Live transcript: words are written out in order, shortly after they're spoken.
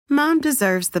Mom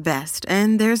deserves the best,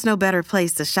 and there's no better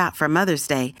place to shop for Mother's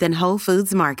Day than Whole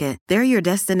Foods Market. They're your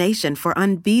destination for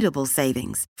unbeatable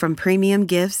savings, from premium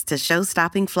gifts to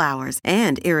show-stopping flowers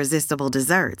and irresistible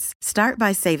desserts. Start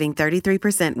by saving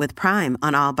 33% with Prime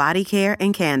on all body care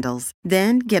and candles.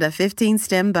 Then get a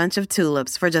 15-stem bunch of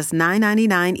tulips for just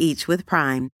 $9.99 each with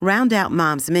Prime. Round out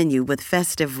Mom's menu with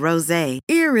festive rosé,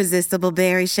 irresistible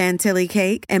berry chantilly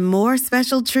cake, and more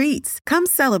special treats. Come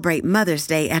celebrate Mother's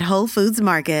Day at Whole Foods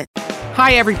Market.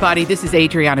 Hi, everybody. This is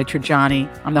Adriana Trajani.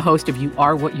 I'm the host of You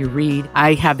Are What You Read.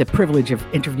 I have the privilege of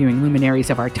interviewing luminaries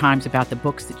of our times about the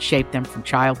books that shaped them from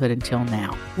childhood until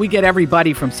now. We get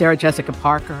everybody from Sarah Jessica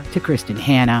Parker to Kristen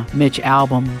Hanna, Mitch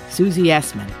Albom, Susie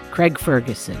Essman, Craig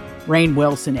Ferguson, Rainn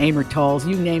Wilson, Amor Tolls,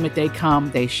 you name it, they come,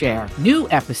 they share. New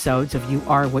episodes of You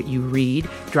Are What You Read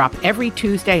drop every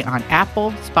Tuesday on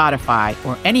Apple, Spotify,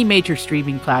 or any major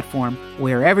streaming platform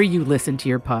wherever you listen to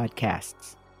your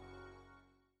podcasts.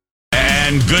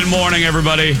 And good morning,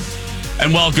 everybody,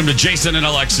 and welcome to Jason and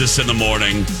Alexis in the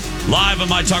Morning, live on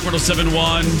My Talk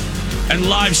 1071 and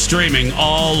live streaming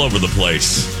all over the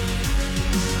place.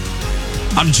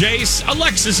 I'm Jace.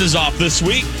 Alexis is off this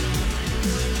week,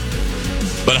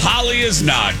 but Holly is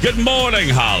not. Good morning,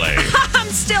 Holly. I'm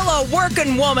still a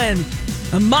working woman,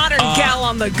 a modern gal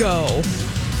on the go.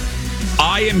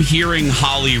 I am hearing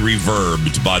Holly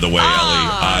reverbed, by the way, Ellie.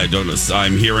 I don't know.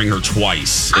 I'm hearing her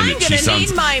twice. I'm going to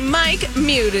need my mic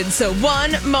muted, so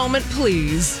one moment,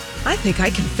 please. I think I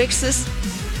can fix this.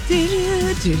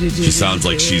 She sounds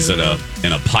like she's in a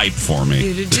pipe for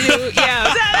me. Yeah,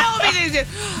 that'll be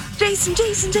Jason.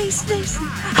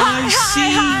 I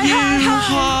see you,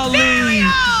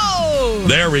 Holly.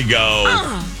 There we go.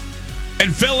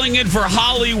 And filling in for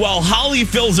Holly while Holly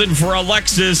fills in for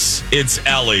Alexis, it's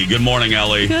Ellie. Good morning,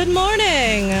 Ellie. Good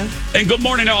morning. And good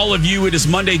morning to all of you. It is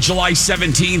Monday, July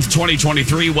 17th,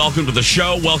 2023. Welcome to the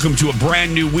show. Welcome to a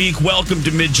brand new week. Welcome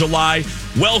to mid-July.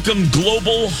 Welcome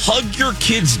Global Hug Your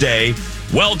Kids Day.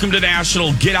 Welcome to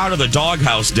National Get Out of the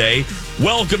Doghouse Day.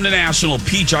 Welcome to National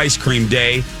Peach Ice Cream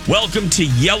Day. Welcome to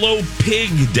Yellow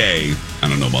Pig Day. I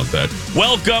don't know about that.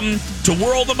 Welcome to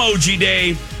World Emoji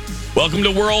Day. Welcome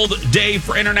to World Day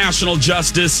for International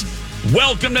Justice.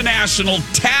 Welcome to National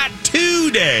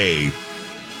Tattoo Day.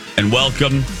 And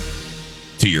welcome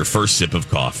to your first sip of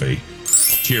coffee.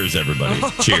 Cheers, everybody.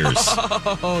 Cheers.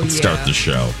 Let's start the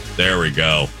show. There we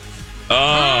go.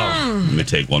 Oh, let me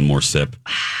take one more sip.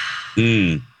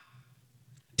 Tattoo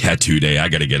Day. I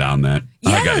got to get on that.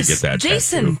 Yes, I got to get that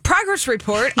Jason, tattoo. Progress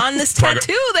report on this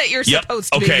tattoo that you're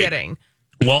supposed to be getting.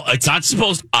 Well, it's not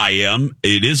supposed. I am.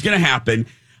 It is going to happen.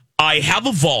 I have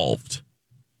evolved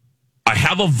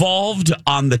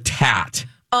on the tat.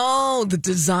 Oh, the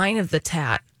design of the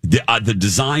tat. The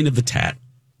design of the tat.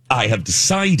 I have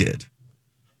decided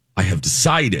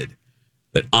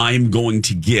that I'm going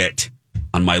to get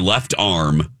on my left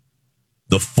arm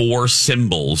the 4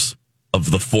 symbols of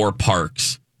the 4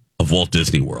 parks of Walt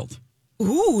Disney World.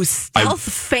 Ooh, stealth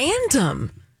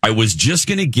fandom. I was just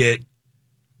going to get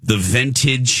the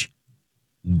vintage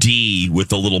D with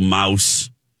the little mouse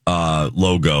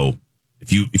logo.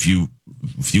 If you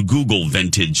Google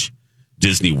vintage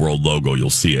Disney World logo, you'll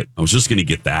see it. I was just going to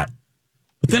get that,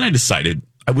 but then I decided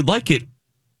I would like it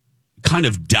kind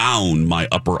of down my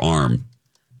upper arm.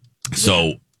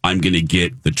 So I'm going to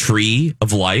get the Tree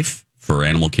of Life for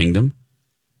Animal Kingdom,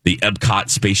 the Epcot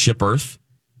Spaceship Earth,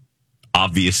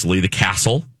 obviously the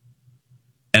castle,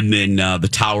 and then the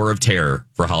Tower of Terror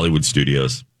for Hollywood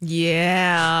Studios.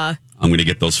 Yeah. I'm going to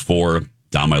get those 4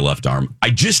 down my left arm. I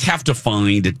just have to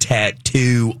find a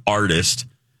tattoo artist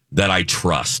that I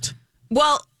trust.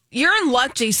 Well, you're in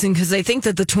luck, Jason, because I think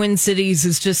that the Twin Cities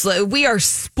is just like, we are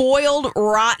spoiled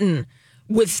rotten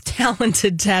with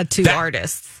talented tattoo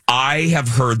artists. I have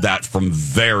heard that from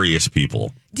various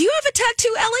people. Do you have a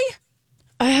tattoo, Ellie?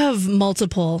 I have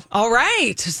multiple. All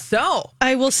right. So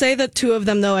I will say that 2 of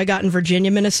them, though, I got in Virginia,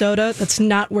 Minnesota. That's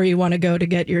not where you want to go to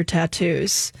get your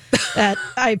tattoos.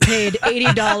 I paid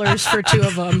 $80 for 2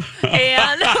 of them.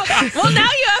 And, well, now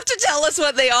you have to tell us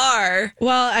what they are.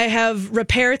 Well, I have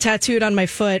repair tattooed on my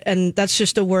foot, and that's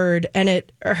just a word, and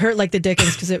it hurt like the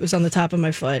dickens because it was on the top of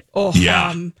my foot. Oh,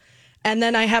 yeah. And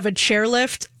then I have a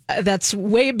chairlift that's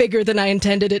way bigger than I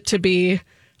intended it to be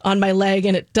on my leg,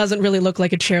 and it doesn't really look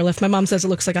like a chairlift. My mom says it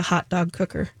looks like a hot dog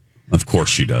cooker. Of course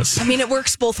she does. I mean, it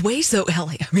works both ways, though,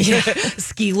 Ellie. I mean,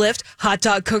 ski lift, hot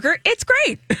dog cooker, it's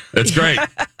great. It's great.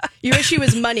 Your issue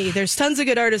is money. There's tons of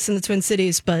good artists in the Twin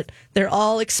Cities, but they're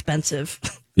all expensive.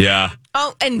 Yeah.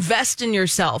 Oh, invest in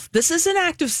yourself. This is an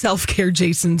act of self-care,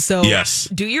 Jason. So yes,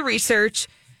 do your research.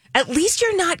 At least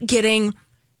you're not getting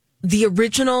the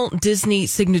original Disney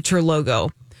signature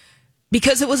logo.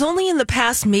 Because it was only in the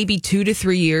past maybe 2 to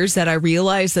 3 years that I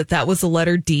realized that was the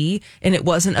letter D and it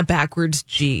wasn't a backwards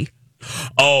G.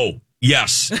 Oh,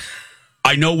 yes.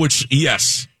 I know which,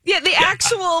 yes. Yeah, the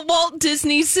actual Walt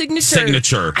Disney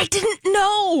signature. I didn't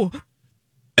know.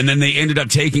 And then they ended up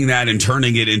taking that and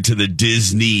turning it into the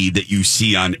Disney that you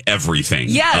see on everything.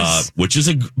 Yes. Which is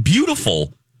a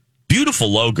beautiful, beautiful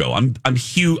logo. I'm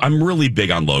really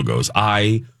big on logos.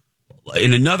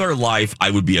 In another life, I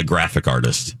would be a graphic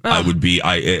artist. Oh.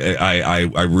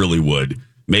 I really would.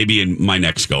 Maybe in my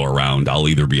next go around, I'll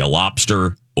either be a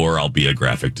lobster or I'll be a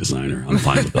graphic designer. I'm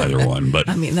fine with either one. But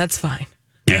I mean, that's fine.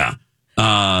 Yeah.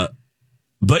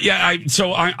 But yeah,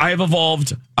 I have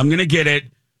evolved. I'm going to get it.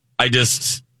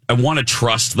 I want to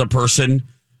trust the person.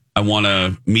 I want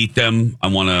to meet them. I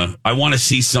want to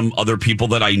see some other people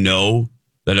that I know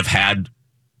that have had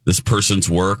this person's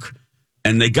work.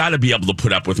 And they got to be able to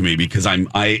put up with me because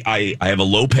I have a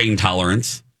low pain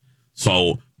tolerance.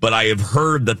 But I have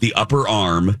heard that the upper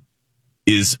arm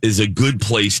is a good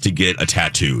place to get a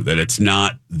tattoo. That it's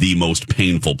not the most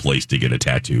painful place to get a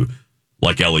tattoo,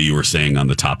 like Ellie, you were saying on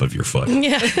the top of your foot.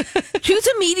 Yeah, choose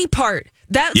a meaty part.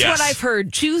 That's what I've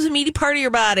heard. Choose a meaty part of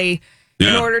your body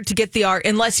in order to get the art.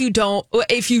 If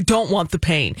you don't want the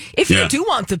pain. If you do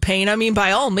want the pain, I mean,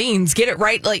 by all means, get it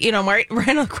right,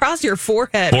 right across your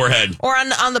forehead. Or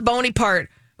on the bony part.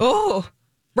 Oh,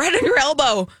 right on your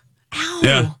elbow. Ow.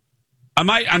 Yeah. I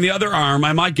might, on the other arm,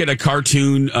 I might get a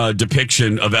cartoon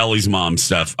depiction of Ellie's mom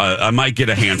stuff. I might get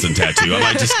a Hansen tattoo. I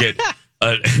might just get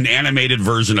an animated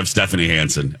version of Stephanie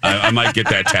Hansen. I might get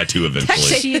that tattoo eventually.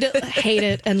 She'd hate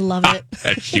it and love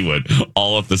it. She would,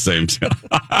 all at the same time.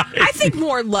 I think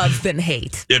more love than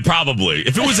hate. It probably.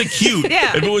 If it was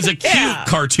a cute,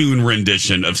 cartoon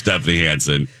rendition of Stephanie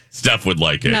Hansen, Steph would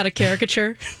like it. Not a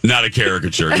caricature. Not a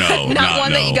caricature. No, not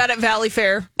one that you got at Valley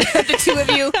Fair. The two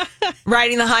of you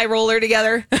riding the high roller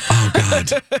together. Oh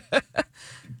God.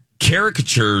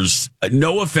 Caricatures.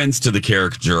 No offense to the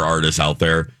caricature artists out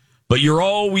there. But you're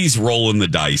always rolling the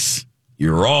dice.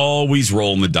 You're always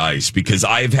rolling the dice because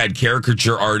I've had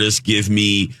caricature artists give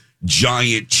me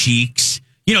giant cheeks,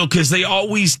 because they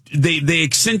always, they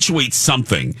accentuate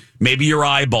something. Maybe your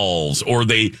eyeballs, or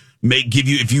they give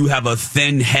you, if you have a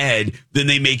thin head, then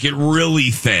they make it really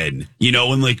thin,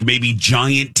 and like maybe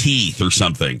giant teeth or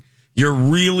something. You're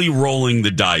really rolling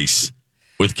the dice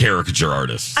with caricature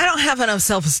artists. I don't have enough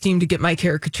self-esteem to get my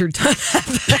caricature done at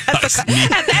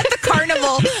the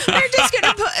carnival.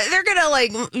 They're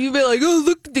gonna you'll be like, oh,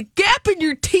 look, the gap in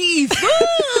your teeth.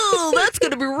 Oh, that's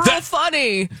gonna be real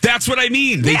funny. That's what I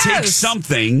mean. They take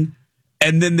something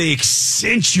and then they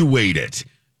accentuate it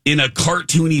in a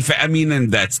cartoony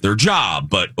and that's their job.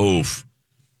 But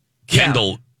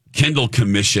Kendall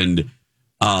commissioned.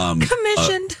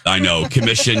 I know,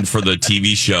 commissioned for the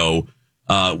TV show.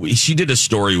 She did a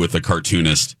story with a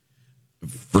cartoonist.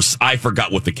 I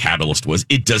forgot what the catalyst was.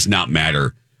 It does not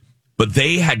matter. But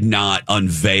they had not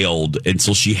unveiled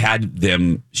until she had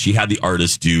the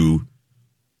artist do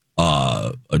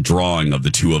a drawing of the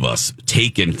two of us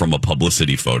taken from a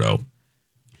publicity photo.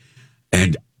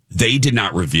 And they did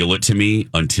not reveal it to me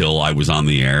until I was on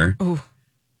the air. Ooh.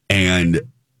 And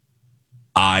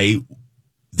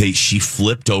she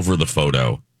flipped over the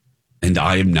photo, and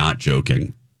I am not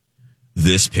joking.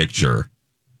 This picture,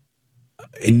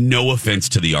 and no offense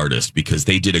to the artist, because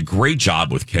they did a great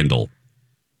job with Kendall,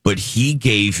 but he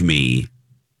gave me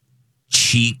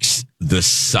cheeks the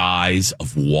size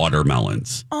of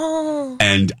watermelons. Oh.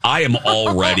 And I am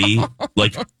already,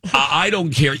 I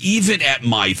don't care. Even at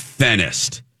my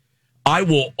thinnest, I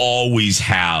will always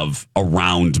have a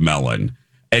round melon.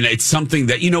 And it's something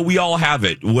that, we all have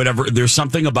it. Whatever. There's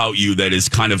something about you that is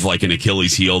kind of like an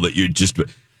Achilles heel that you just...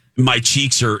 My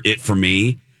cheeks are it for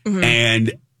me. Mm-hmm.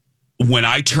 And when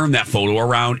I turned that photo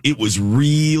around, it was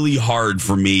really hard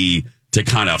for me to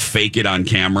kind of fake it on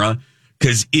camera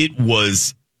because it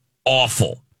was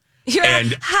awful. You're I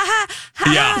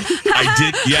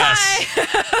did. Yes.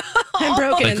 I'm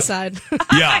broken inside.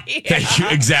 Yeah. Thank you.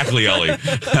 Exactly, Ellie.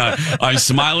 I'm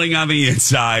smiling on the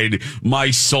inside.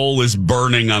 My soul is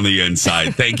burning on the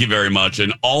inside. Thank you very much.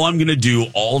 And all I'm going to do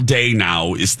all day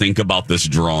now is think about this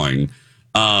drawing.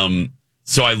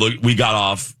 So we got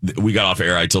off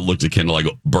air. I looked at Kendall. I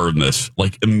go, burn this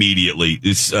immediately.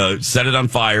 Set it on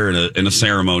fire in a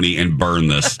ceremony and burn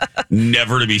this.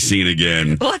 Never to be seen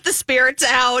again. Let the spirits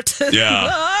out.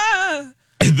 Yeah.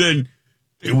 And then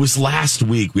it was last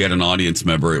week. We had an audience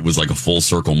member. It was like a full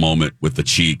circle moment with the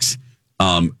cheeks.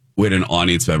 We had an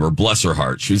audience member. Bless her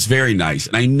heart. She was very nice,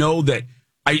 and I know that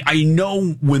I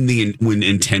know when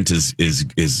intent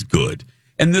is good.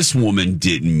 And this woman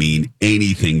didn't mean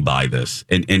anything by this.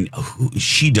 And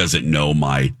she doesn't know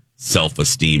my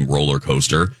self-esteem roller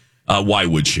coaster. Why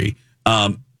would she?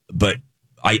 But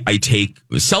I take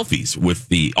selfies with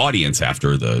the audience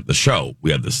after the show.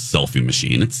 We have this selfie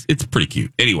machine. It's pretty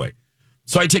cute. Anyway,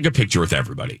 so I take a picture with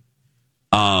everybody.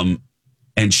 And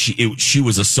she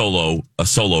was a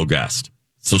solo guest.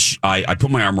 So I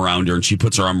put my arm around her and she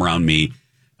puts her arm around me.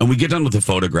 And we get done with the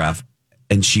photograph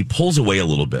and she pulls away a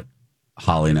little bit,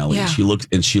 Holly and Ellie. Yeah.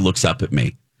 She looks up at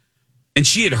me. And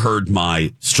she had heard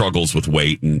my struggles with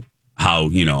weight and how,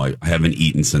 I haven't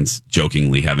eaten since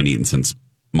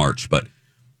March. But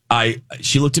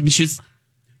she looked at me.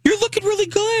 You're looking really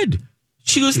good.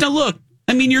 She goes, now look,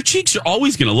 I mean, your cheeks are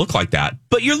always going to look like that,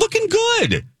 but you're looking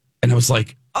good. And I was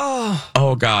like,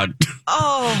 oh God.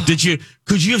 Oh, could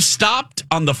you have stopped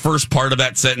on the first part of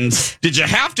that sentence? Did you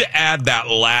have to add that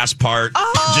last part?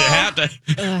 Oh, did you have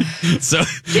to? So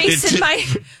Jason,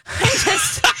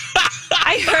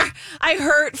 I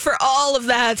hurt for all of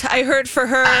that. I hurt for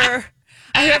her.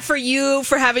 I hurt for you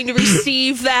for having to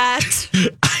receive that.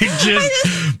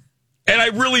 And I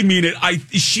really mean it.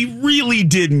 She really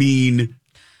did mean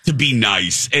to be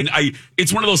nice. And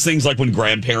it's one of those things like when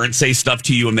grandparents say stuff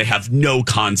to you and they have no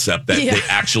concept that they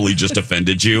actually just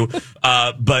offended you.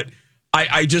 But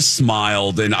I just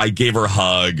smiled and I gave her a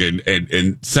hug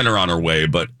and sent her on her way.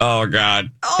 But oh God,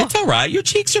 it's all right. Your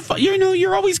cheeks are fine.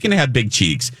 You're always going to have big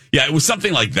cheeks. Yeah, it was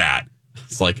something like that.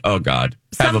 It's like, oh God.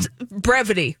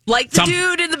 Brevity. Like the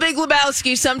dude in The Big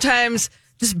Lebowski, sometimes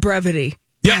just brevity.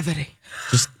 Yeah. Brevity.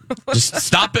 Just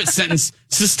stop at sentence.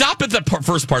 Just stop at the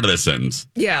first part of the sentence.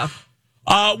 Yeah.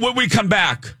 When we come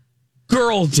back,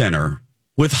 girl dinner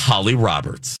with Holly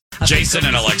Roberts. Jason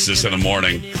and Alexis in the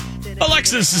morning.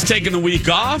 Alexis is taking the week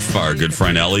off. Our good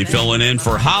friend Ellie filling in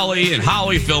for Holly, and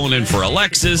Holly filling in for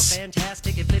Alexis.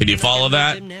 Can you follow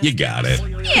that? You got it.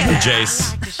 Yeah.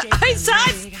 Jace. I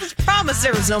promised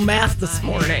there was no math this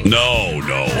morning. No.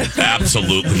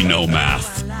 Absolutely no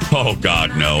math. Oh,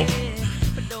 God, no.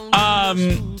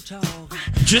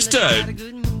 Just to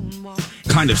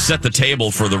kind of set the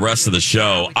table for the rest of the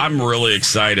show, I'm really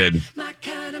excited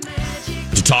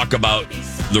to talk about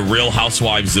the Real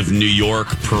Housewives of New York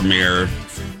premiere.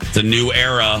 It's a new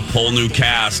era, whole new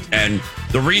cast. And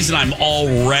the reason I'm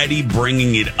already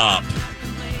bringing it up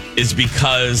is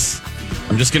because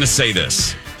I'm just going to say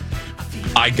this.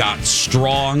 I got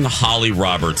strong Holly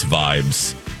Roberts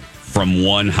vibes from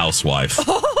one housewife.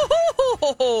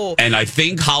 And I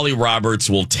think Holly Roberts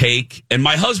will take, and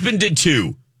my husband did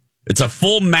too. It's a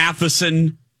full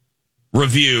Matheson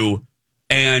review,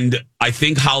 and I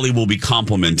think Holly will be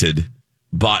complimented.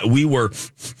 But we were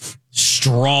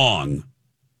strong.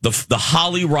 The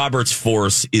Holly Roberts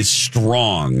force is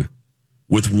strong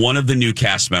with one of the new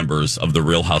cast members of The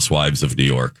Real Housewives of New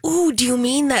York. Ooh, do you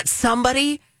mean that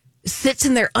somebody sits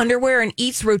in their underwear and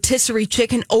eats rotisserie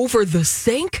chicken over the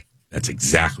sink? That's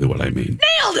exactly what I mean.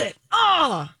 Nailed it.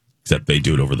 Oh. Except they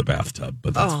do it over the bathtub.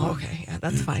 But that's fine. Okay. Yeah,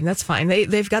 that's fine. That's fine.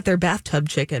 They've got their bathtub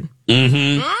chicken.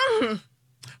 Mm-hmm.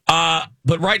 Mm.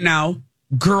 But right now,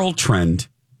 girl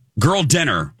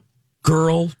dinner.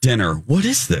 What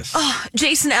is this? Oh,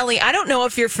 Jason, Ellie, I don't know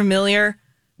if you're familiar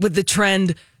with the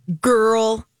trend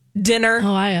girl dinner.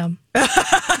 Oh, I am.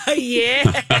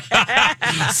 Yeah.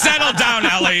 Settle down,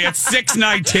 Ellie. It's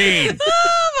 6:19.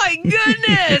 Oh, my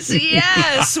goodness.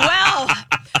 Yes. Well,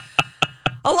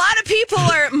 a lot of people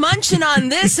are munching on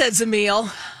this as a meal.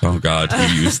 Oh, God.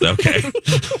 You used that. Okay.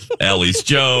 Ellie's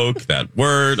joke, that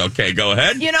word. Okay, go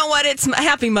ahead. You know what? It's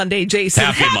Happy Monday, Jason.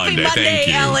 Happy Monday. Thank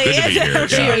you. Ellie. Good to be here.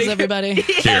 Cheers, everybody.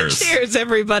 Yeah, cheers,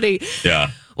 everybody.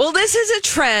 Yeah. Well, this is a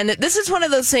trend. This is one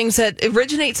of those things that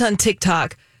originates on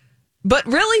TikTok. But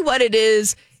really what it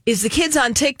is the kids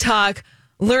on TikTok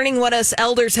learning what us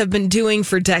elders have been doing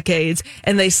for decades,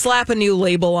 and they slap a new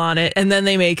label on it, and then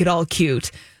they make it all cute.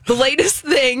 The latest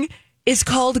thing is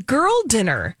called girl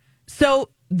dinner. So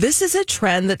this is a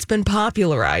trend that's been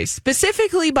popularized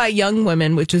specifically by young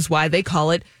women, which is why they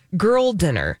call it girl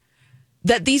dinner.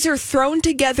 That these are thrown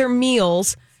together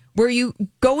meals where you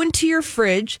go into your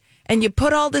fridge and you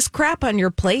put all this crap on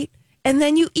your plate and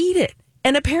then you eat it.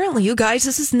 And apparently, you guys,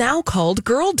 this is now called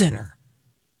girl dinner.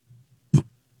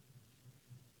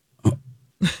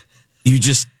 You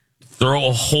just throw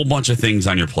a whole bunch of things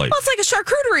on your plate. Well, it's like a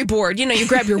charcuterie board. You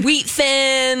grab your wheat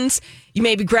thins, you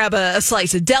maybe grab a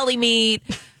slice of deli meat,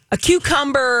 a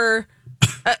cucumber,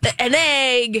 an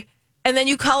egg, and then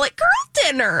you call it girl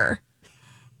dinner.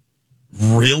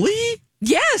 Really?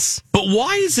 Yes. But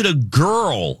why is it a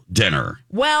girl dinner?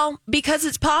 Well, because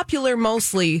it's popular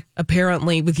mostly,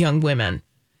 apparently, with young women.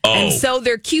 And so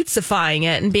they're cutesifying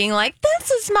it and being like,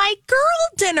 this is my girl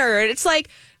dinner. And it's like,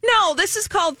 no, this is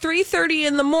called 3:30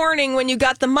 in the morning when you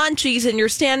got the munchies and you're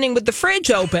standing with the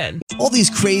fridge open. All these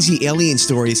crazy alien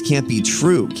stories can't be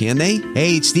true, can they?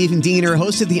 Hey, it's Stephen Diener,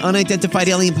 host of the Unidentified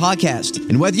Alien Podcast.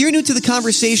 And whether you're new to the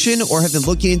conversation or have been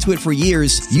looking into it for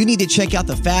years, you need to check out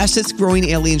the fastest growing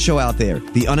alien show out there,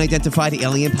 the Unidentified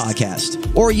Alien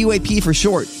Podcast, or UAP for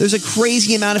short. There's a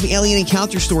crazy amount of alien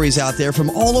encounter stories out there from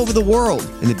all over the world.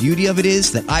 And the beauty of it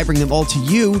is that I bring them all to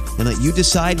you and let you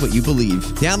decide what you believe.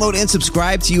 Download and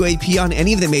subscribe to UAP on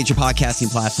any of the major podcasting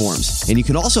platforms. And you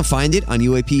can also find it on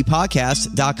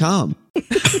UAPpodcast.com.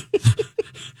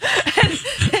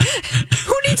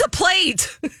 Who needs a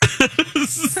plate?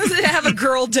 Have a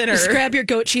girl dinner. Just grab your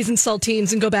goat cheese and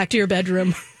saltines and go back to your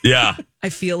bedroom. Yeah. I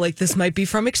feel like this might be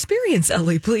from experience,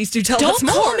 Ellie. Please do tell us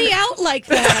more. Don't call me out like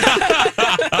that.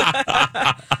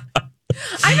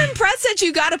 I'm impressed that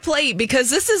you got a plate because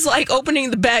this is like opening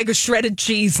the bag of shredded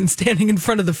cheese and standing in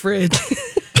front of the fridge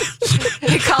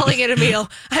and calling it a meal.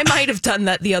 I might have done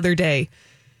that the other day.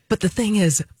 But the thing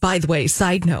is, by the way,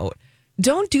 side note,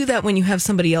 don't do that when you have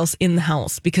somebody else in the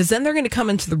house because then they're going to come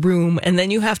into the room and then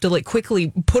you have to like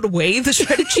quickly put away the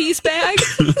shredded cheese bag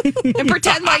and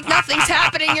pretend like nothing's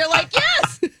happening. You're like,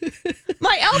 yes,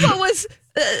 my elbow was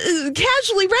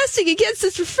casually resting against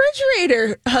this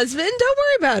refrigerator, husband. Don't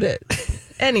worry about it.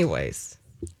 Anyways,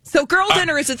 so girl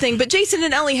dinner is a thing. But Jason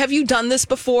and Ellie, have you done this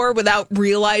before without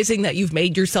realizing that you've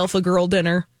made yourself a girl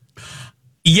dinner?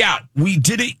 Yeah, we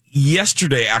did it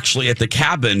yesterday, actually, at the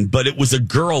cabin, but it was a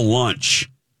girl lunch.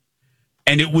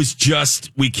 And it was just,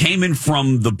 we came in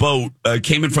from the boat,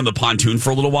 came in from the pontoon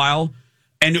for a little while,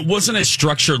 and it wasn't a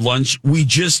structured lunch. We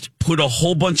just put a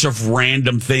whole bunch of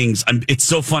random things. It's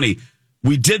so funny.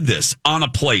 We did this on a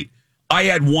plate. I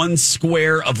had one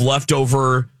square of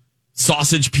leftover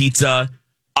sausage pizza.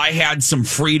 I had some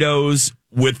Fritos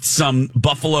with some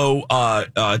buffalo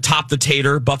top the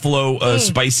tater, buffalo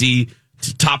spicy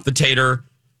top the tater,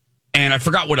 and I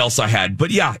forgot what else I had.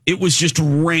 But yeah, it was just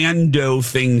rando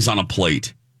things on a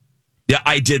plate. Yeah,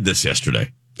 I did this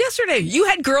yesterday. Yesterday, you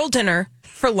had girl dinner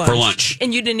for lunch.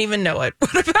 And you didn't even know it.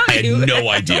 What about you? I had no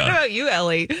idea. What about you,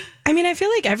 Ellie? I mean, I feel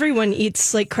like everyone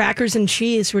eats like crackers and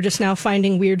cheese. We're just now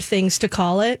finding weird things to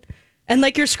call it. And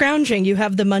like you're scrounging, you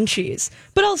have the munchies.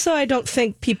 But also, I don't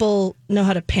think people know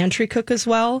how to pantry cook as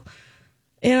well.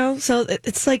 You know, so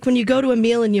it's like when you go to a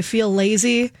meal and you feel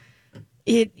lazy,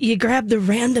 you grab the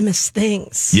randomest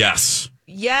things.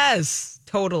 Yes,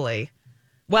 totally.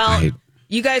 Well,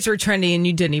 you guys were trendy and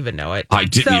you didn't even know it. I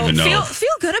didn't even know. Feel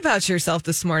good about yourself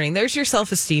this morning. There's your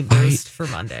self-esteem boost for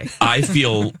Monday. I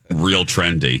feel real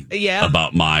trendy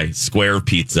about my square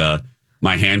pizza,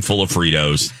 my handful of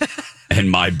Fritos, and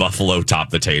my buffalo top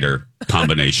the tater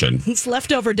combination. It's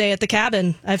leftover day at the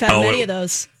cabin. I've had many of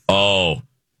those. Oh,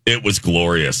 it was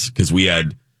glorious because we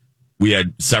had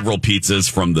several pizzas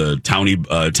from the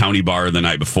townie bar the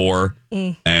night before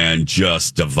and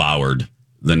just devoured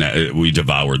we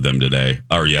devoured them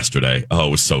yesterday. Oh,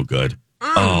 it was so good.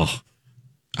 Oh,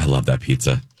 I love that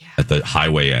pizza at the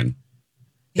Highway Inn.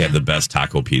 They have the best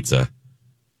taco pizza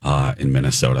in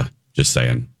Minnesota. Just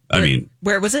saying.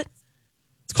 Where was it?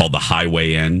 It's called the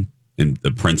Highway Inn in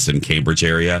the Princeton, Cambridge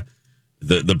area.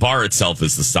 The bar itself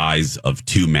is the size of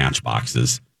 2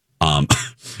 matchboxes.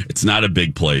 It's not a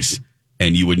big place.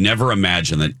 And you would never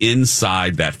imagine that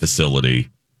inside that facility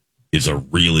is a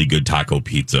really good taco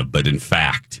pizza. But in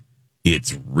fact,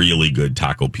 it's really good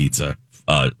taco pizza.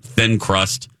 Thin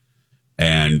crust.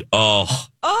 And,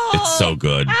 it's so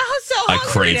good. I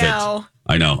crave it.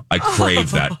 I know. I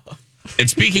crave that. And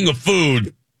speaking of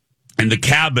food, in the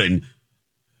cabin,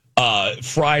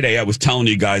 Friday, I was telling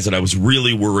you guys that I was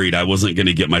really worried I wasn't going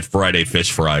to get my Friday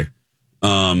fish fry.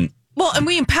 And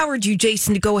we empowered you,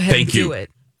 Jason, to go ahead and do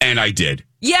it. And I did.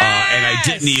 Yes! And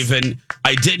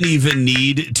I didn't even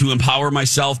need to empower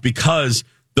myself because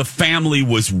the family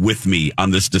was with me on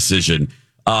this decision.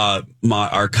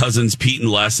 Our cousins Pete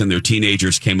and Les and their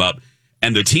teenagers came up,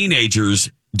 and the teenagers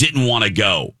didn't want to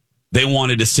go. They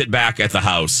wanted to sit back at the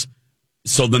house.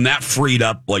 So then that freed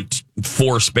up like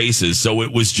 4 spaces. So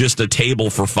it was just a table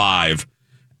for 5,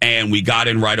 and we got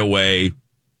in right away.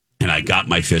 And I got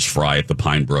my fish fry at the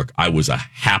Pine Brook. I was a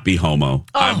happy homo.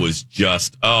 I was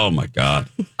just, oh my God.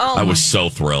 I was so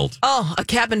thrilled. Oh, a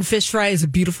cabin fish fry is a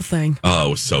beautiful thing. Oh, it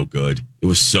was so good. It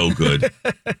was so good.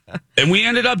 And we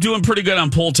ended up doing pretty good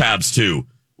on pull tabs too.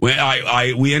 We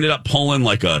ended up pulling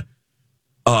like that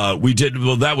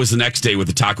was the next day with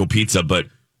the taco pizza, but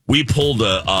we pulled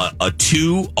a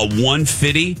 2, a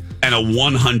 150, and a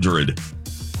 100.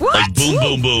 What? Like boom,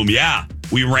 boom, boom. Yeah.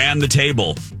 We ran the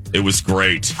table. It was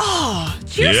great. Oh,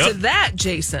 cheers to that,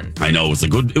 Jason. I know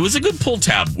it was a good pull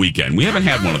tab weekend. We haven't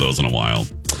had one of those in a while.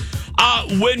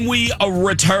 When we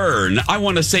return, I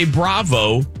want to say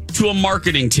bravo to a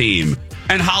marketing team.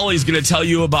 And Holly's going to tell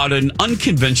you about an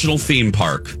unconventional theme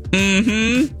park.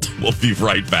 Mm-hmm. We'll be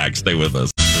right back. Stay with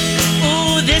us.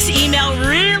 Oh, this email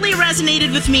really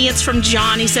resonated with me. It's from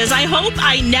John. He says, I hope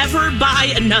I never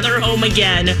buy another home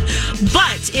again.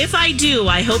 But if I do,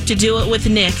 I hope to do it with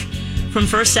Nick from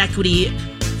First Equity.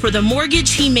 For the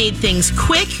mortgage, he made things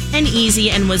quick and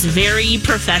easy and was very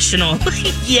professional.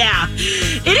 Yeah,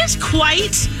 it is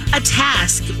quite a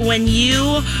task when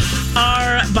you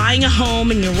are buying a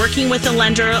home and you're working with a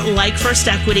lender like First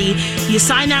Equity. You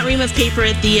sign that ream of paper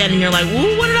at the end and you're like,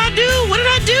 ooh, what did I do? What did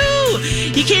I do?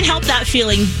 You can't help that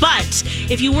feeling. But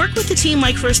if you work with a team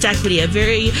like First Equity, a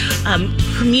very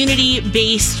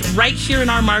community-based, right here in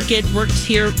our market, worked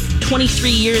here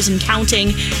 23 years and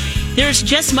counting, there's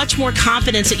just much more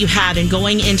confidence that you have in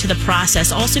going into the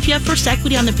process. Also, if you have First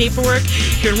Equity on the paperwork,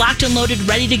 you're locked and loaded,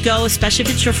 ready to go, especially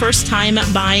if it's your first time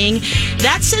buying.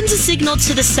 That sends a signal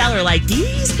to the seller like,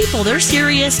 these people, they're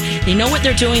serious. They know what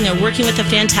they're doing. They're working with a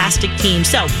fantastic team.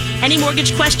 So, any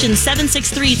mortgage questions,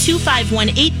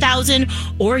 763-251-8000,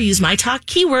 or use my talk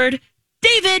keyword,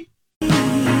 David.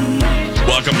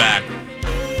 Welcome back.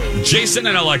 Jason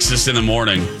and Alexis in the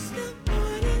morning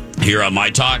here on My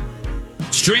Talk.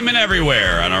 Streaming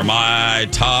everywhere on our My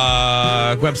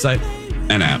Talk website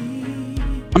and app.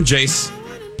 I'm Jace.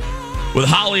 With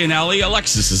Holly and Ellie,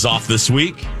 Alexis is off this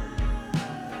week.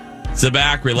 Sit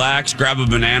back, relax, grab a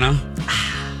banana.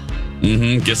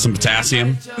 Get some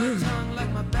potassium.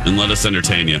 And let us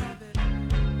entertain you.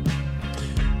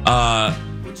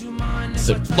 There's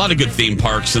a lot of good theme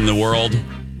parks in the world.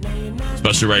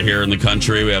 Especially right here in the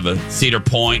country. We have a Cedar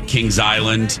Point, Kings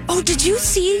Island. Oh, did you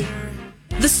see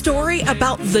the story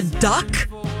about the duck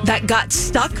that got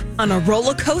stuck on a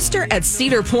roller coaster at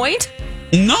Cedar Point?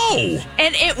 No.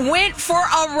 And it went for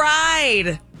a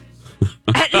ride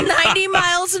at 90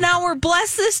 miles an hour.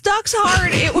 Bless this duck's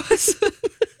heart. It was...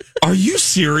 Are you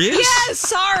serious? Yes,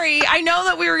 sorry. I know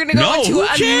that we were going to go into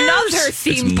another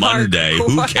theme it's park. Monday.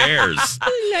 Who cares?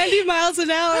 90 miles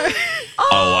an hour.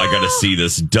 Oh, I got to see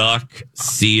this duck,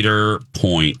 Cedar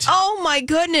Point. Oh, my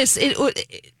goodness.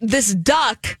 This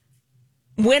duck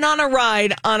went on a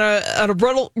ride on a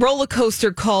roller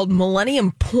coaster called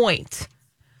Millennium Point.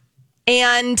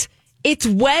 And it's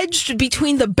wedged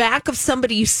between the back of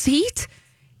somebody's seat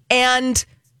and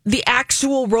the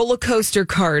actual roller coaster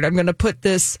cart. I'm going to put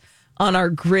this on our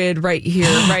grid right here,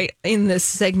 right in this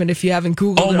segment if you haven't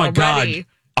Googled it already.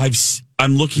 God.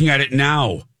 I'm looking at it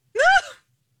now.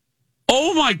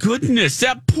 Oh, my goodness.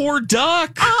 That poor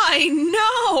duck. I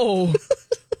know.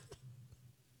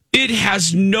 It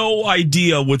has no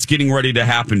idea what's getting ready to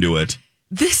happen to it.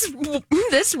 This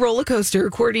roller coaster,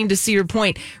 according to Cedar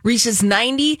Point, reaches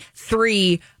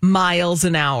 93 miles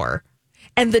an hour.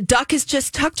 And the duck is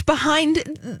just tucked behind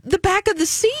the back of the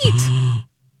seat.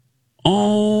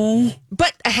 Oh.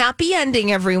 But a happy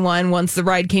ending, everyone. Once the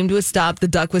ride came to a stop, the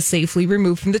duck was safely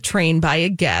removed from the train by a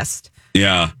guest.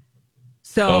 Yeah.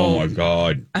 So, oh, my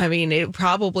God. I mean, it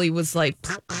probably was like...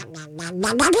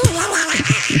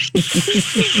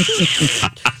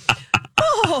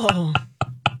 Oh.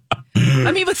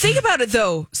 I mean, but think about it,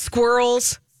 though.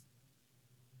 Squirrels,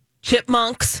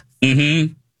 chipmunks,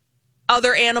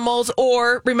 other animals,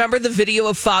 or remember the video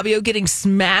of Fabio getting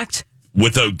smacked?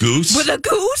 With a goose? With a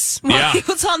goose? While he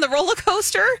was on the roller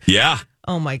coaster? Yeah.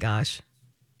 Oh, my gosh.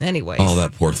 Anyways. Oh,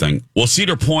 that poor thing. Well,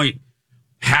 Cedar Point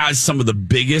has some of the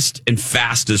biggest and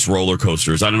fastest roller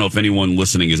coasters. I don't know if anyone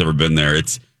listening has ever been there.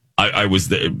 I was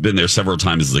been there several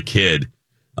times as a kid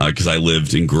because I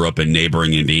lived and grew up in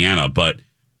neighboring Indiana. But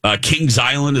Kings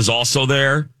Island is also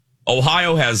there.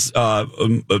 Ohio has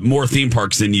more theme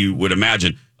parks than you would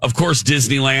imagine. Of course,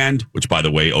 Disneyland, which, by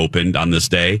the way, opened on this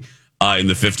day in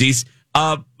the 50s.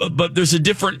 But there's a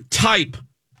different type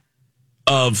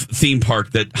of theme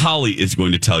park that Holly is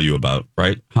going to tell you about,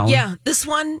 right, Holly? Yeah, this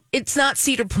one, it's not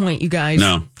Cedar Point, you guys.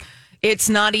 No. It's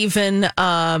not even,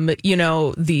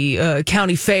 the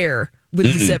county fair with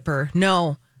the zipper.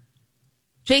 No.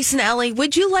 Jason, Ellie,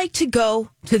 would you like to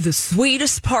go to the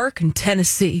sweetest park in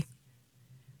Tennessee?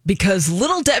 Because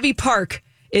Little Debbie Park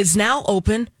is now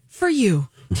open for you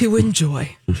to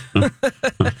enjoy. And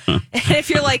if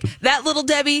you're like, that Little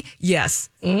Debbie, yes.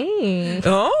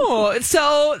 Oh,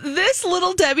 so this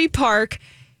Little Debbie Park,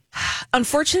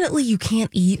 unfortunately, you can't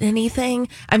eat anything.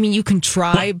 I mean, you can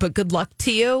try, but good luck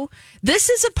to you. This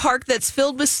is a park that's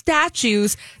filled with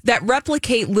statues that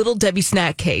replicate Little Debbie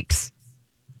snack cakes.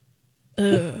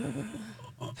 I'm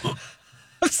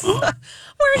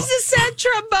Where's the sad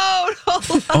trombone?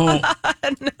 Hold on.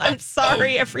 I'm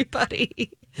sorry,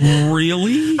 everybody.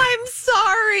 Really? I'm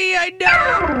sorry. I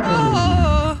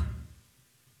know.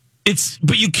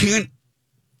 But you can't.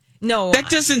 No. That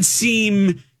doesn't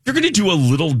seem. You're going to do a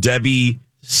Little Debbie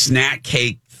snack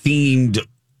cake themed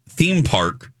theme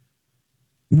park.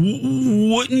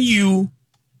 Wouldn't you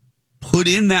put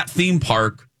in that theme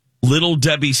park Little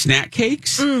Debbie snack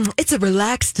cakes? It's a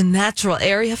relaxed and natural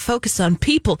area focused on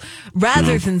people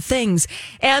rather than things.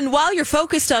 And while you're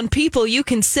focused on people, you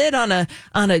can sit on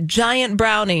a giant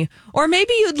brownie, or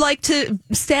maybe you'd like to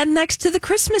stand next to the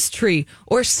Christmas tree,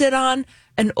 or sit on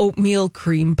an oatmeal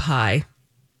cream pie.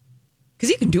 Because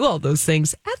you can do all those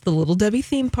things at the Little Debbie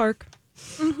theme park.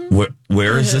 Mm-hmm.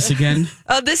 Where is this again?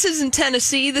 This is in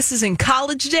Tennessee. This is in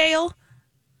Collegedale.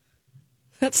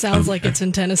 That sounds like it's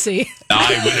in Tennessee.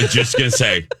 I was just going to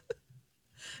say.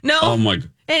 No. Oh, my God.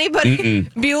 Anybody?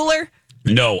 Bueller?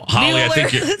 No. Holly, Bueller? I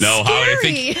think. No, Holly, I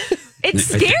think. It's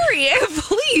scary.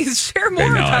 Please share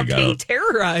more about being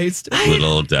terrorized.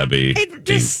 Little Debbie. It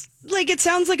just, it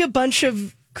sounds like a bunch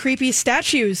of creepy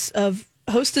statues of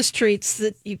hostess treats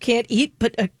that you can't eat,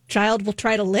 but a child will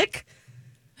try to lick.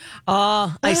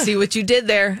 Oh, I see what you did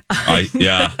there.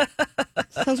 Yeah.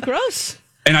 Sounds gross.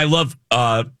 And I love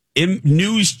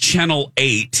News Channel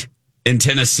 8 in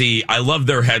Tennessee. I love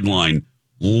their headline.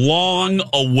 Long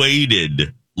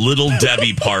awaited Little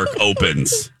Debbie Park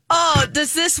opens. Oh,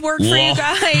 does this work for you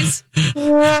guys?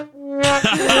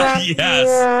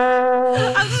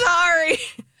 Yes. I'm sorry.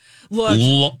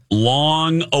 Look.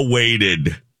 Long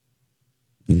awaited.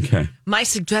 Okay. My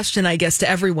suggestion, I guess, to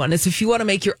everyone is if you want to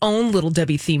make your own Little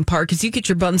Debbie theme park, is you get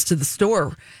your buns to the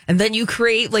store and then you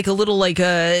create a little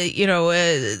a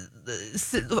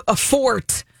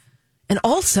fort. And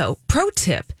also, pro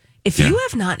tip, if you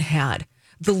have not had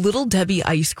the Little Debbie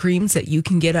ice creams that you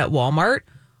can get at Walmart,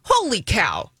 holy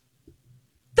cow.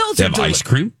 They have ice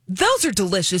cream? Those are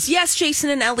delicious. Yes, Jason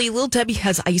and Ellie, Little Debbie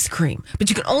has ice cream, but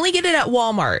you can only get it at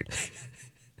Walmart.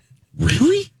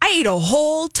 Really? I ate a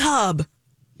whole tub.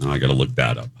 Oh, I got to look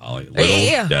that up, Holly.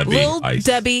 Little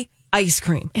Debbie ice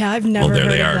cream. Yeah, I've never heard of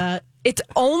that. It's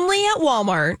only at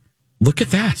Walmart. Look at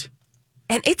that.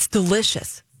 And it's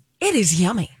delicious. It is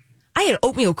yummy. I had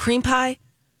oatmeal cream pie.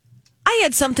 I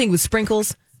had something with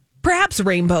sprinkles, perhaps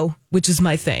rainbow, which is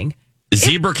my thing.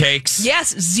 Zebra cakes.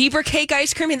 Yes, zebra cake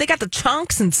ice cream. And they got the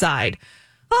chunks inside.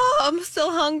 Oh, I'm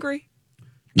still hungry.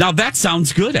 Now that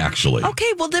sounds good, actually.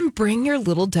 Okay, well then bring your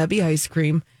Little Debbie ice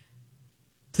cream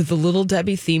to the Little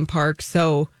Debbie theme park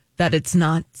so that it's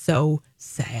not so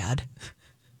sad.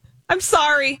 I'm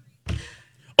sorry.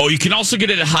 Oh, you can also get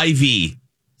it at Hy-Vee.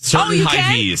 Certain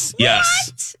Hy-Vees.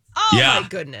 Yes. Oh, my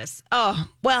goodness. Oh,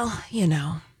 well,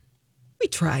 we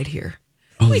tried here.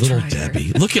 Oh, Little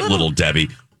Debbie. Look at Little Debbie.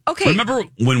 Okay. Remember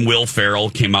when Will Ferrell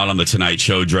came out on The Tonight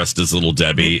Show dressed as Little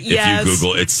Debbie? Yes. If you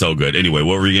Google, it's so good. Anyway,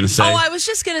 what were you going to say? Oh, I was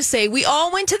just going to say, we all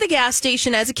went to the gas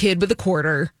station as a kid with a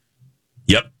quarter.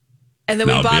 Yep. And then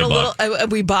we bought a little,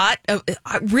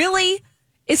 really?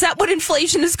 Is that what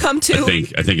inflation has come to?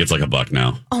 I think it's like $1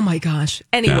 now. Oh my gosh.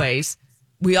 Anyways,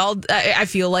 I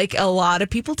feel like a lot of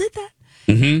people did that.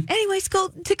 Mm-hmm. Anyways, go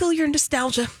tickle your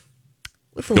nostalgia.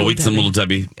 Go eat some Little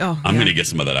Debbie. Oh, I'm going to get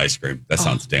some of that ice cream. That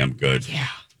sounds damn good. Yeah.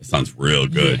 It sounds real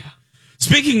good. Yeah.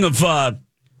 Speaking of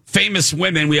famous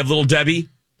women, we have Little Debbie,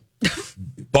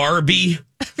 Barbie.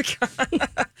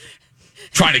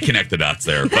 Trying to connect the dots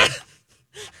there, but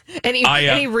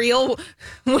any real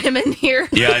women here?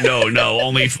 Yeah, no,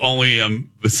 only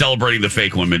celebrating the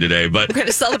fake women today. But we're going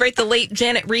to celebrate the late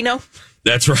Janet Reno.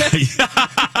 That's right.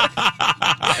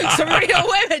 Some real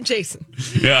women, Jason.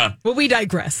 Yeah. Well, we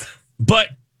digress. But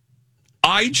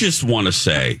I just want to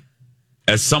say,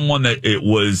 as someone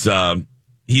that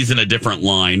he's in a different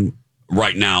line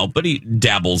right now, but he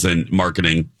dabbles in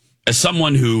marketing. As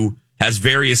someone who has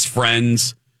various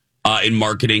friends in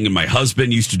marketing, and my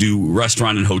husband used to do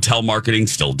restaurant and hotel marketing,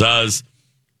 still does.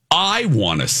 I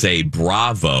want to say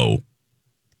bravo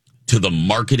to the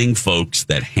marketing folks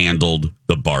that handled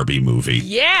the Barbie movie.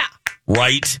 Yeah.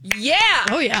 Right? Yeah.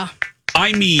 Oh, yeah.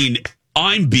 I mean,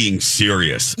 I'm being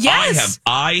serious. Yes.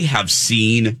 I have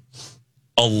seen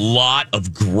a lot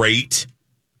of great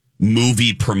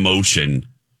movie promotion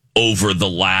over the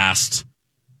last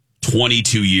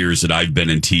 22 years that I've been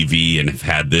in TV and have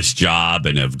had this job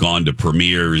and have gone to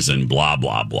premieres and blah,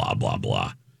 blah, blah, blah,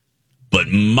 blah. But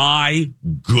my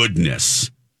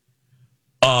goodness,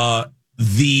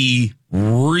 the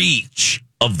reach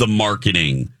of the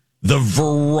marketing, the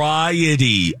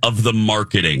variety of the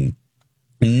marketing,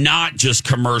 not just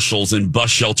commercials and bus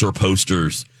shelter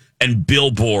posters and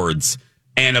billboards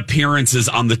and appearances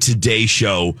on the Today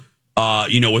Show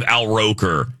with Al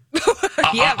Roker.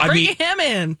 Bring him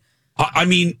in. I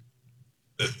mean,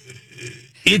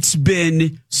 it's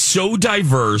been so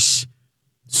diverse,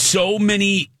 so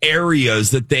many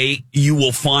areas that you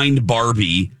will find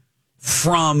Barbie,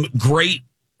 from great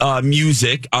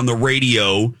music on the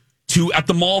radio to at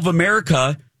the Mall of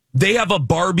America. They have a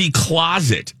Barbie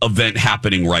closet event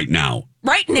happening right now.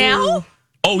 Right now?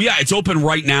 Oh, yeah. It's open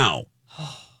right now.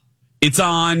 It's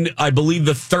on, I believe,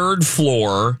 the 3rd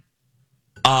floor.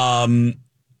 And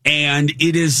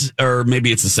it is, or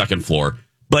maybe it's the 2nd floor,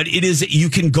 but it is, you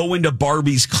can go into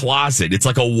Barbie's closet. It's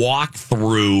like a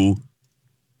walk-through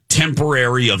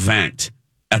temporary event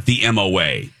at the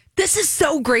MOA. This is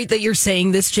so great that you're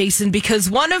saying this, Jason, because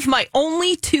one of my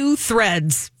only 2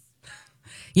 threads,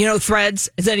 Threads,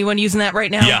 is anyone using that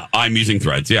right now? Yeah, I'm using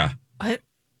Threads, yeah.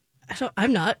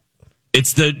 I'm not.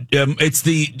 It's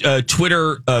the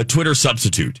Twitter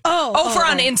substitute. Over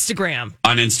on Instagram.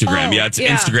 On Instagram, it's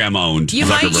Instagram owned. You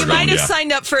might have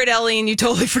signed up for it, Ellie, and you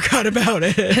totally forgot about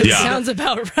it. Sounds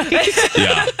about right.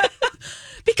 Yeah.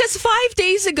 Because 5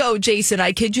 days ago, Jason,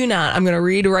 I kid you not, I'm going to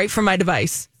read right from my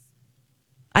device.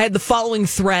 I had the following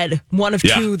thread, one of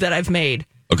 2 that I've made.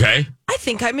 Okay. I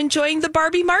think I'm enjoying the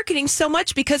Barbie marketing so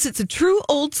much because it's a true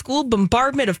old school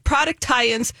bombardment of product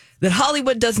tie-ins that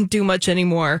Hollywood doesn't do much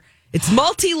anymore. It's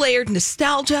multi-layered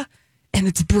nostalgia, and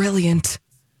it's brilliant.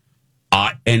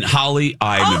 And Holly,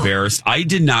 I'm embarrassed. I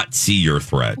did not see your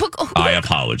thread. I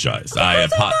apologize. I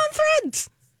have on Threads.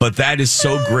 But that is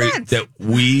so great that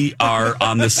we are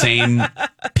on the same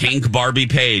pink Barbie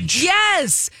page.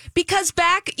 Yes, because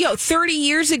back 30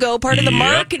 years ago, part of the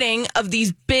marketing of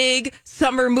these big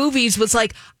summer movies was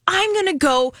like, I'm going to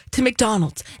go to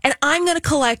McDonald's and I'm going to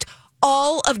collect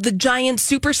all of the giant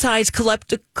supersized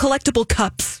collectible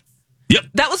cups. Yep.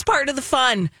 That was part of the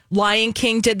fun. Lion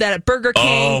King did that at Burger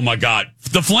King. Oh, my God.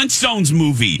 The Flintstones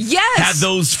movie. Yes. Had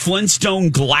those Flintstone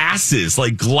glasses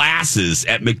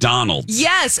at McDonald's.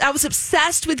 Yes. I was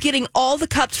obsessed with getting all the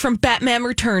cups from Batman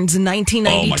Returns in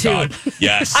 1992. Oh, my God.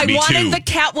 Yes, I me wanted too. the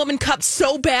Catwoman cup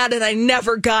so bad, and I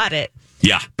never got it.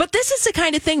 Yeah. But this is the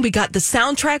kind of thing. We got the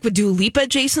soundtrack with Dua Lipa,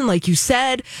 Jason, like you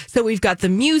said. So we've got the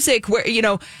music where,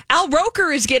 Al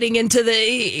Roker is getting into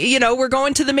we're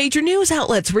going to the major news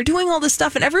outlets. We're doing all this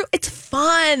stuff and it's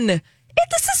fun.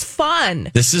 This is fun.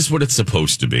 This is what it's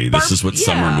supposed to be. This is what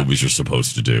summer movies are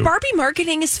supposed to do. Barbie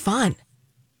marketing is fun.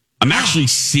 I'm actually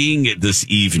seeing it this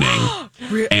evening.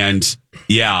 And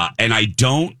I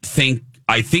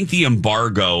think the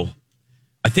embargo,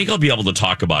 I think I'll be able to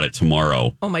talk about it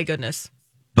tomorrow. Oh, my goodness.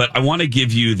 But I want to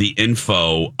give you the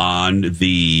info on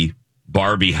the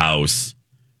Barbie house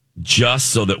just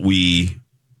so that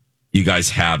you guys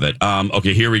have it.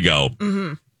 Okay, here we go.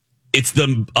 Mm-hmm. It's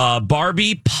the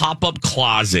Barbie pop-up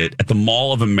closet at the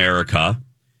Mall of America.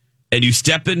 And you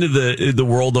step into the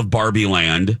world of Barbie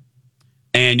land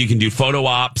and you can do photo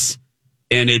ops.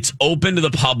 And it's open to the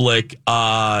public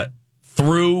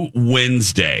through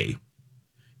Wednesday.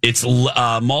 It's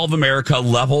Mall of America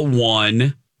level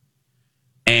 1,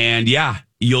 and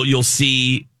you'll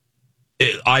see.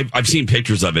 I've seen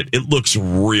pictures of it. It looks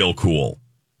real cool.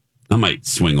 I might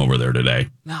swing over there today.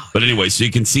 But anyway, so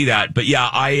you can see that. But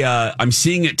I'm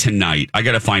seeing it tonight. I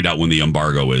got to find out when the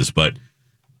embargo is, but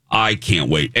I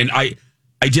can't wait. And I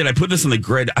put this on the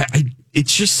grid.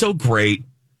 It's just so great.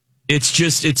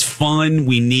 It's fun.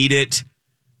 We need it,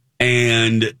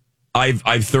 and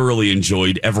I've thoroughly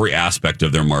enjoyed every aspect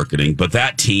of their marketing, but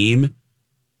that team,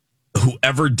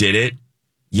 whoever did it,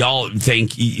 y'all,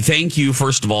 thank you,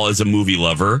 first of all, as a movie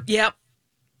lover. Yep.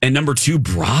 And number 2,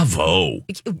 bravo.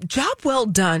 Job well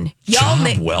done.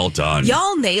 Well done.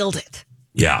 Y'all nailed it.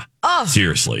 Yeah.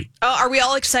 Seriously. Are we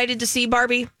all excited to see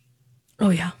Barbie? Oh,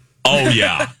 yeah. Oh,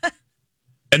 yeah.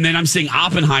 And then I'm seeing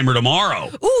Oppenheimer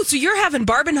tomorrow. Ooh, so you're having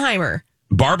Barbenheimer.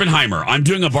 Barbenheimer. I'm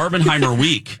doing a Barbenheimer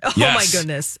week. Oh, yes. my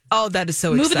goodness. Oh, that is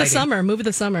so exciting. Move of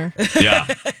the summer. Yeah.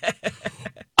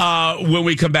 When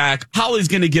we come back, Holly's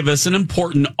going to give us an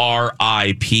important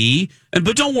RIP.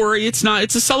 But don't worry, it's not.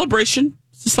 It's a celebration.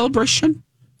 It's a celebration.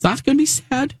 It's not going to be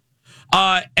sad.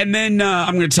 And then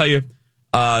I'm going to tell you,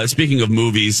 speaking of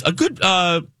movies,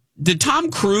 did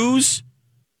Tom Cruise,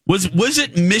 was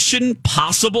it Mission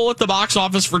Possible at the box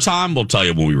office for Tom? We'll tell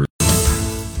you when we were.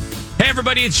 Hey,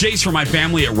 everybody, it's Jace from my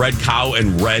family at Red Cow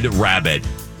and Red Rabbit.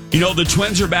 The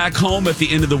twins are back home at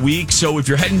the end of the week, so if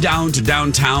you're heading down to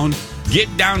downtown,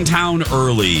 get downtown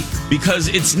early because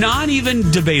it's not even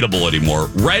debatable anymore.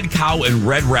 Red Cow and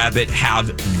Red Rabbit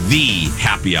have the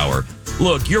happy hour.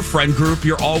 Look, your friend group,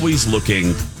 you're always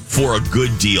looking for a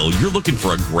good deal. You're looking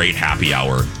for a great happy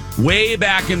hour. Way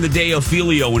back in the day,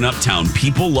 Ophelio in Uptown,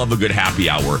 people love a good happy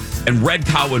hour. And Red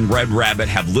Cow and Red Rabbit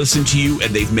have listened to you,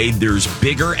 and they've made theirs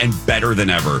bigger and better than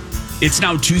ever. It's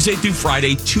now Tuesday through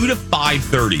Friday, 2 to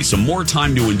 5:30, so more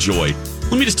time to enjoy.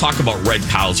 Let me just talk about Red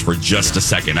Cows for just a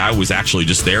second. I was actually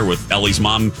just there with Ellie's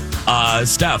mom,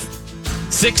 Steph.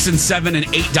 $6 and $7 and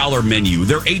 $8 menu.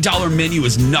 Their $8 menu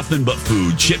is nothing but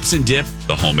food. Chips and dip,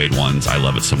 the homemade ones. I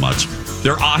love it so much.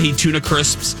 Their ahi tuna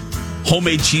crisps,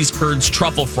 homemade cheese curds,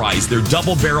 truffle fries, their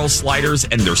double barrel sliders,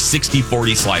 and their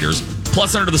 60/40 sliders.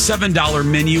 Plus, under the $7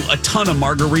 menu, a ton of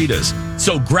margaritas.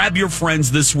 So grab your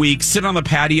friends this week, sit on the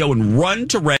patio, and run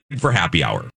to Red for happy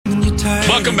hour.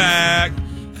 Welcome back.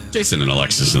 Jason and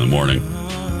Alexis in the morning.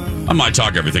 On My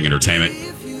Talk Everything Entertainment.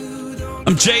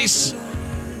 I'm Jace.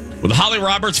 With Holly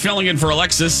Roberts filling in for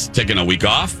Alexis, taking a week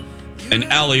off, and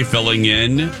Ellie filling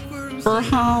in for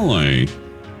Holly.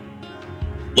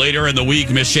 Later in the week,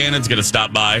 Miss Shannon's going to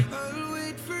stop by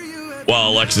while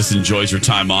Alexis enjoys her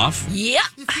time off. Yep.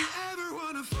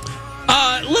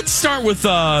 Let's start with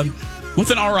an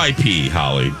R.I.P.,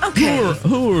 Holly. Okay.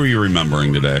 Who are you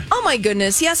remembering today? Oh, my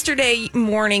goodness. Yesterday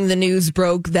morning, the news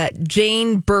broke that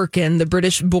Jane Birkin, the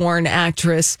British-born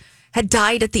actress, had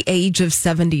died at the age of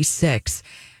 76.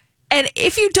 And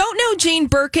if you don't know Jane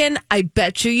Birkin, I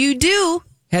bet you do.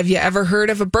 Have you ever heard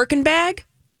of a Birkin bag?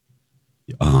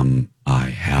 I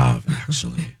have,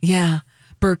 actually. Yeah,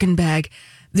 Birkin bag.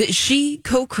 That she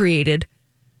co-created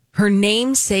her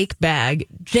namesake bag,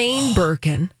 Jane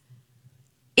Birkin,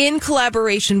 in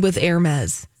collaboration with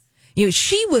Hermes. You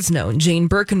know, Jane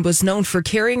Birkin was known for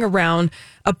carrying around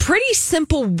a pretty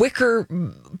simple wicker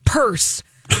purse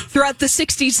throughout the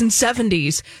 60s and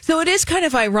 70s. So it is kind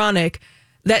of ironic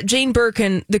that Jane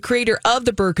Birkin, the creator of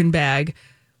the Birkin bag,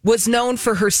 was known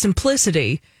for her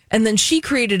simplicity. And then she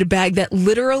created a bag that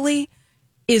literally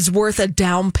is worth a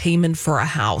down payment for a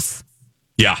house.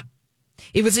 Yeah.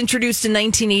 It was introduced in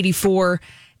 1984,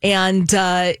 and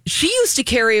she used to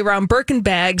carry around Birkin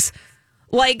bags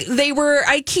like they were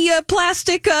IKEA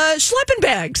plastic schlepping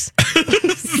bags.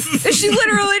 She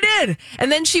literally did.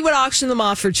 And then she would auction them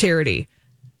off for charity.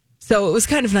 So it was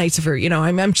kind of nice of her. You know,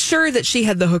 I'm sure that she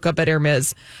had the hookup at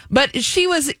Hermes, but she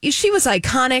was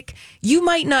iconic. You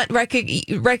might not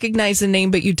recognize the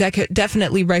name, but you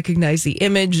definitely recognize the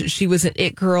image. She was an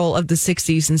it girl of the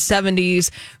 60s and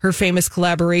 70s. Her famous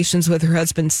collaborations with her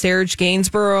husband, Serge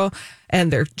Gainsborough, and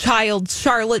their child,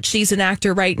 Charlotte. She's an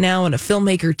actor right now and a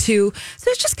filmmaker too.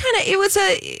 So it's just kind of,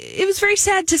 it was very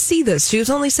sad to see this. She was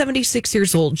only 76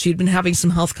 years old. She'd been having some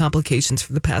health complications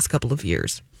for the past couple of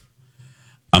years.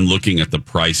 I'm looking at the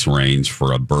price range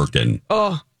for a Birkin.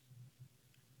 Oh.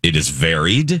 It is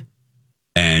varied,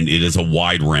 and it is a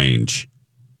wide range.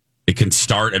 It can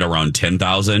start at around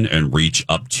 $10,000 and reach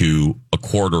up to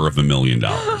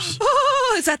 $250,000.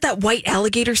 Oh, is that white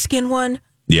alligator skin one?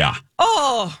 Yeah.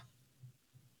 Oh.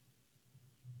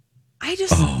 I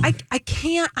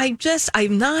can't.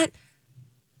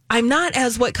 I'm not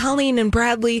as what Colleen and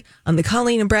Bradley on the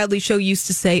Colleen and Bradley show used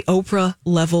to say, Oprah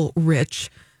level rich.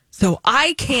 So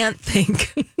I can't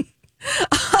think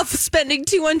of spending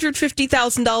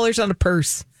 $250,000 on a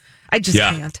purse. I just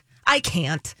can't. I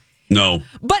can't. No.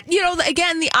 But, you know,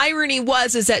 again, the irony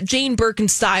is that Jane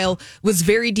Birkin's style was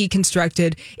very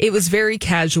deconstructed. It was very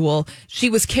casual. She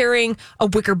was carrying a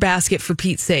wicker basket, for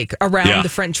Pete's sake, around the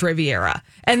French Riviera.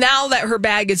 And now that her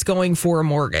bag is going for a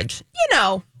mortgage, you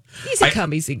know, easy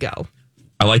come, easy go.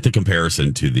 I like the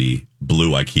comparison to the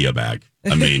blue IKEA bag.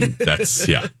 I mean, that's,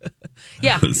 yeah.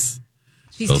 Yeah. Those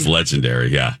legendary,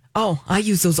 yeah. Oh, I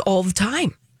use those all the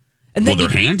time. And then they're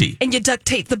handy. And you duct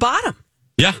tape the bottom.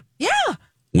 Yeah. Yeah.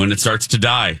 When it starts to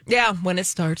die. Yeah, when it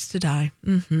starts to die.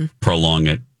 Mm-hmm. Prolong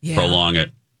it. Yeah. Prolong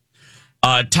it.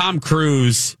 Tom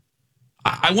Cruise.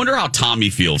 I wonder how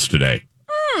Tommy feels today.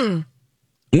 I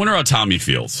wonder how Tommy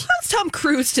feels. How's Tom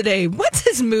Cruise today? What's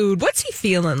his mood? What's he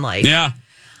feeling like? Yeah.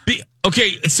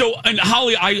 Okay, so, and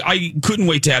Holly, I couldn't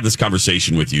wait to have this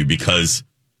conversation with you because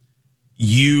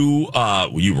you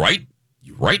write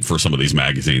for some of these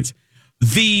magazines.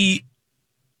 The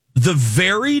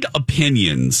varied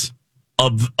opinions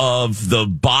of the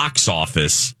box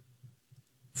office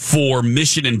for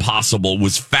Mission Impossible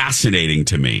was fascinating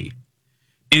to me.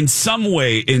 In some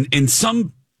way, in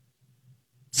some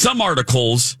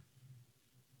articles,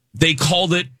 they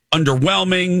called it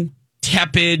underwhelming,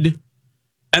 tepid.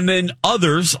 And then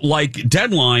others, like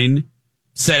Deadline,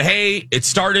 said, hey, it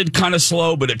started kind of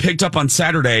slow, but it picked up on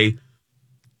Saturday.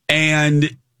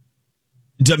 And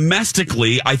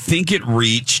domestically, I think it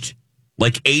reached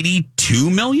like 82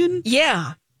 million.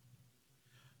 Yeah.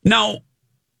 Now,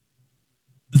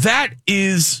 that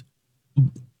is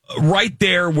right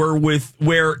there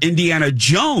where Indiana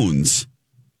Jones.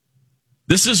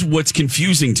 This is what's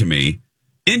confusing to me.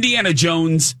 Indiana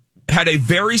Jones had a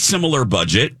very similar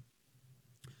budget.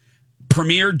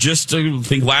 Premiered just, I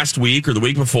think, last week or the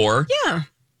week before. Yeah.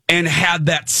 And had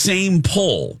that same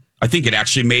pull. I think it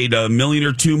actually made $1 million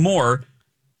or $2 million more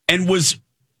and was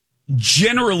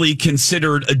generally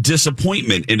considered a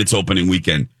disappointment in its opening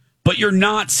weekend. But you're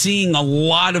not seeing a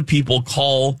lot of people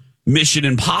call Mission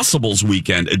Impossible's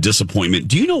weekend a disappointment.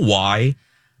 Do you know why?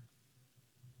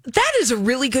 That is a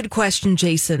really good question,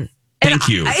 Jason. Thank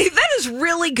you. That is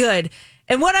really good.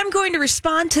 And what I'm going to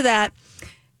respond to that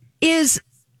is,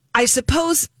 I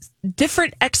suppose,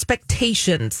 different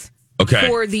expectations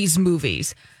for these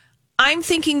movies. I'm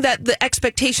thinking that the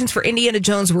expectations for Indiana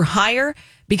Jones were higher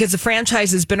because the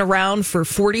franchise has been around for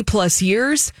 40 plus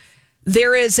years.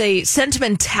 There is a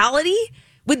sentimentality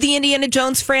with the Indiana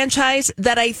Jones franchise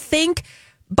that I think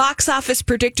box office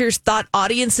predictors thought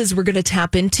audiences were going to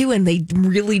tap into, and they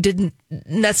really didn't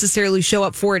necessarily show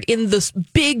up for it in the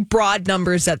big, broad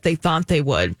numbers that they thought they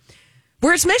would.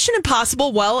 Whereas Mission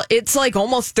Impossible, well, it's like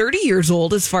almost 30 years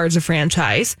old as far as a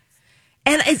franchise.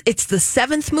 And it's the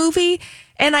 7th movie.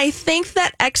 And I think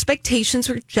that expectations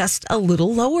were just a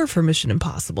little lower for Mission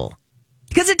Impossible.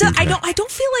 Because it does, I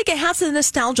don't feel like it has a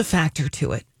nostalgia factor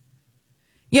to it.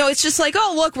 You know, it's just like,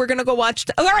 oh, look, we're going to go watch.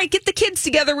 All right, get the kids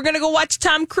together. We're going to go watch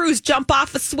Tom Cruise jump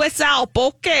off a Swiss Alp.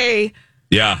 Okay.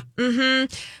 Yeah.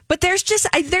 Mm-hmm. But there's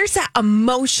that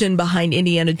emotion behind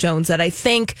Indiana Jones that I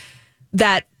think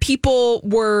that people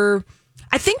were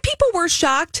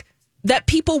shocked that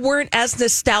people weren't as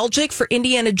nostalgic for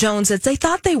Indiana Jones as they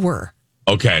thought they were.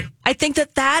 Okay. I think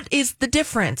that is the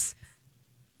difference.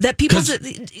 That people,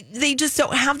 they just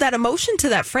don't have that emotion to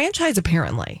that franchise,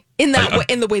 apparently, in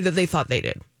the way that they thought they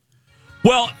did.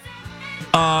 Well,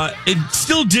 it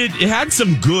still did. It had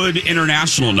some good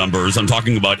international numbers. I'm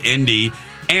talking about Indy.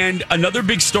 And another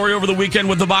big story over the weekend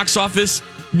with the box office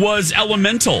was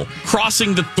Elemental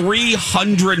crossing the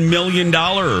 $300 million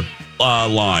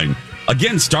line.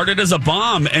 Again, started as a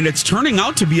bomb, and it's turning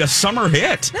out to be a summer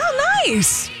hit. Oh,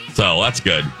 nice. So that's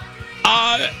good.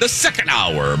 The second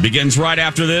hour begins right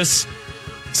after this.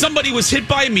 Somebody was hit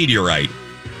by a meteorite.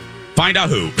 Find out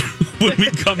who when we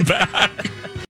come back.